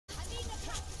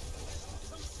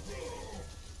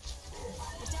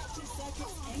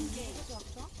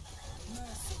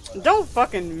Don't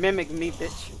fucking mimic me,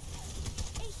 bitch.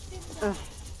 Ugh.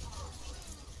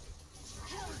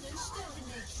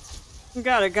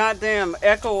 Got a goddamn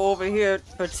echo over here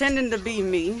pretending to be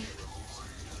me.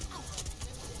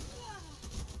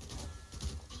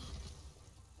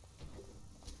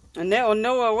 And now,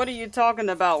 Noah, what are you talking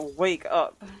about? Wake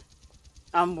up.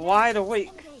 I'm wide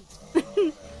awake.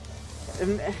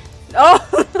 Oh,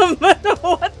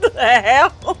 what the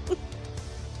hell?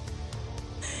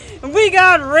 We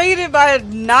got raided by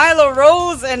Nyla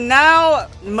Rose and now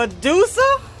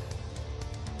Madusa?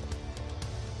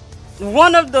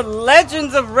 One of the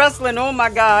legends of wrestling, oh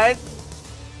my god.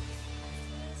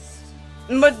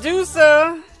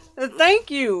 Madusa, thank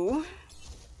you.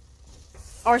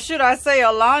 Or should I say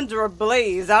Alondra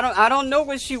Blaze? I don't know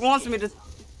what she wants me to.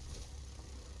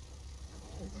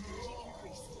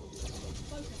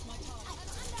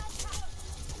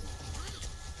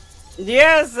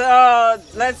 Yes,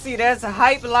 let's see, that's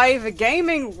Hype Life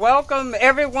Gaming. Welcome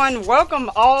everyone, welcome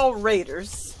all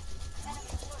raiders.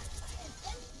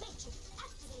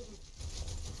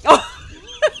 Oh.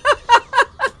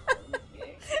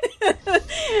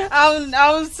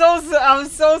 I'm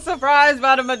so surprised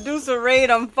by the Medusa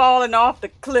raid. I'm falling off the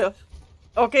cliff.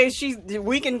 Okay,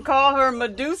 we can call her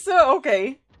Medusa.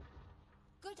 Okay.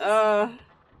 All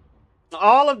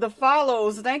of the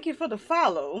follows. Thank you for the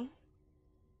follow.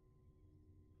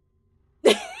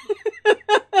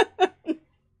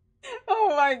 Oh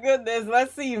my goodness.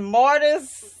 Let's see.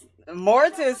 Mortis,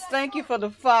 thank you for the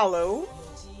follow.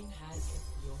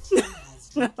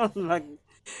 Oh my.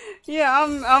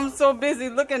 Yeah, I'm so busy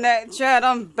looking at chat,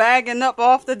 I'm bagging up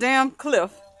off the damn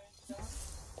cliff.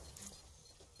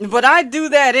 But I do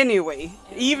that anyway,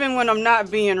 even when I'm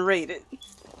not being raided.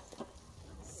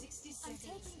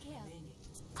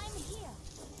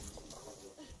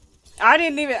 I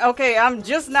didn't even, okay, I'm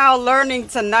just now learning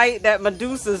tonight that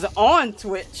Medusa's on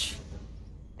Twitch.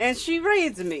 And she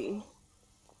raids me.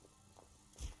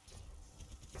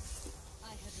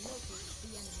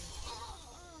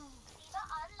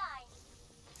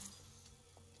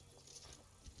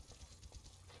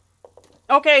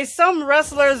 Okay, some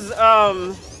wrestlers,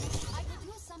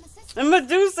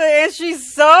 Medusa, and she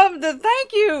subbed.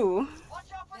 Thank you.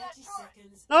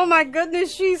 Oh my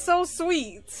goodness, she's so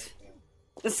sweet.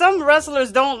 Some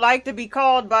wrestlers don't like to be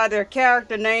called by their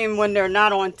character name when they're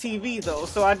not on TV, though.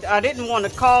 So I didn't want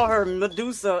to call her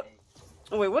Medusa.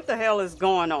 Oh, wait, what the hell is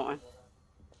going on?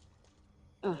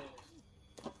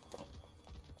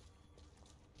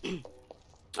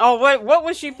 Oh, what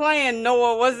was she playing,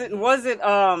 Noah? Was it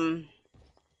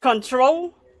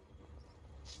Control?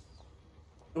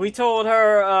 We told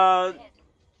her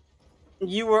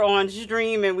you were on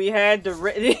stream and we had to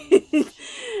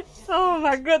oh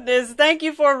my goodness, thank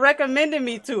you for recommending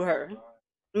me to her.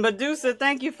 Medusa,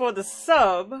 thank you for the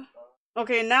sub.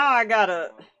 Okay, now I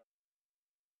gotta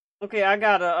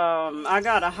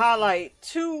highlight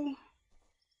two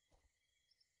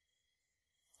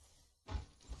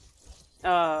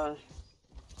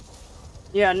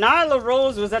yeah, Nyla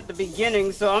Rose was at the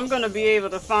beginning, so I'm gonna be able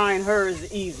to find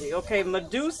hers easy. Okay,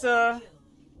 Medusa,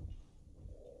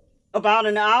 about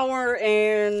an hour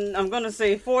and I'm gonna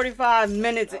say 45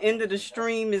 minutes into the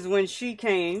stream is when she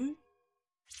came.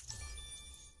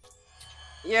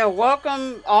 Yeah,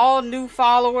 welcome all new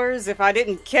followers. If I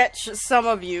didn't catch some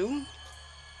of you,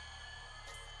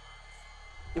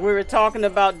 we were talking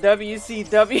about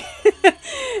WCW.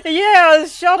 Yeah,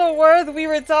 Shuttleworth, we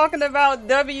were talking about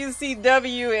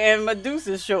WCW and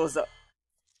Medusa shows up.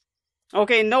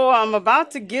 Okay, Noah, I'm about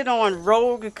to get on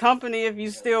Rogue Company if you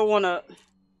still want to.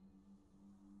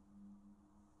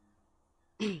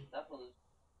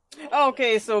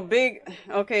 Okay, so Big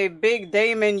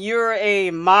Damon, you're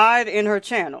a mod in her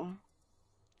channel.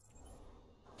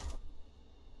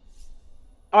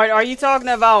 Are you talking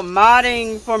about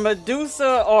modding for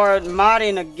Medusa or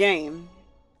modding a game?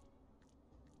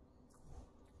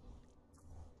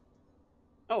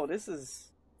 Oh, this is...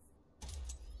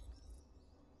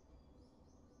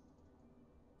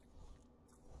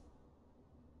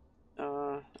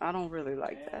 I don't really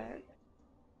like that.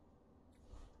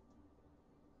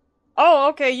 Oh,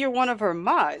 okay, you're one of her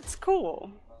mods.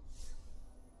 Cool.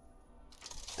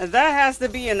 And that has to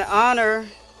be an honor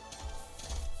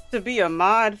to be a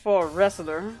mod for a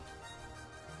wrestler.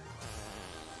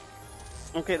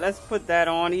 Okay, let's put that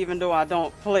on even though I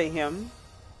don't play him.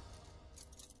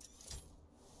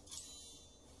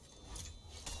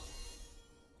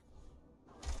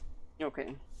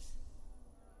 Okay.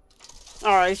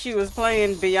 Alright, she was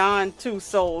playing Beyond Two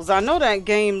Souls. I know that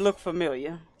game looked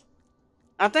familiar.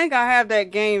 I think I have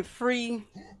that game free.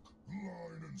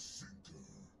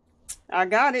 I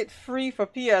got it free for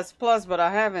PS Plus, but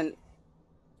I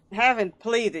haven't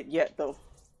played it yet though.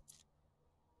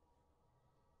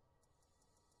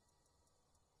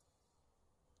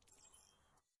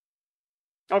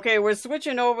 Okay, we're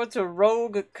switching over to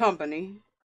Rogue Company.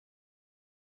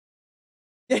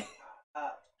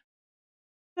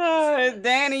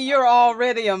 Danny, you're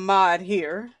already a mod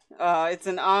here. It's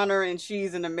an honor, and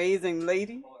she's an amazing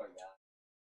lady.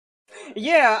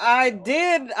 Yeah, I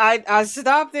did. I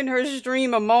stopped in her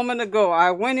stream a moment ago.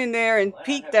 I went in there and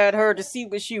peeked at her to see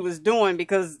what she was doing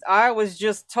because I was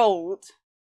just told.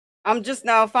 I'm just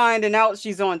now finding out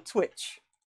she's on Twitch.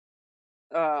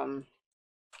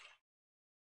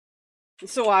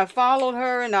 So I followed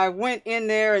her and I went in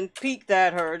there and peeked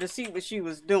at her to see what she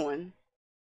was doing.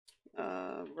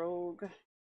 Rogue.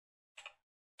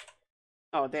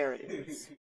 Oh, there it is.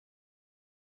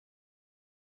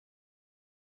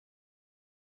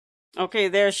 Okay,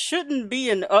 there shouldn't be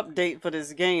an update for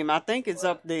this game. I think it's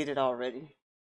updated already.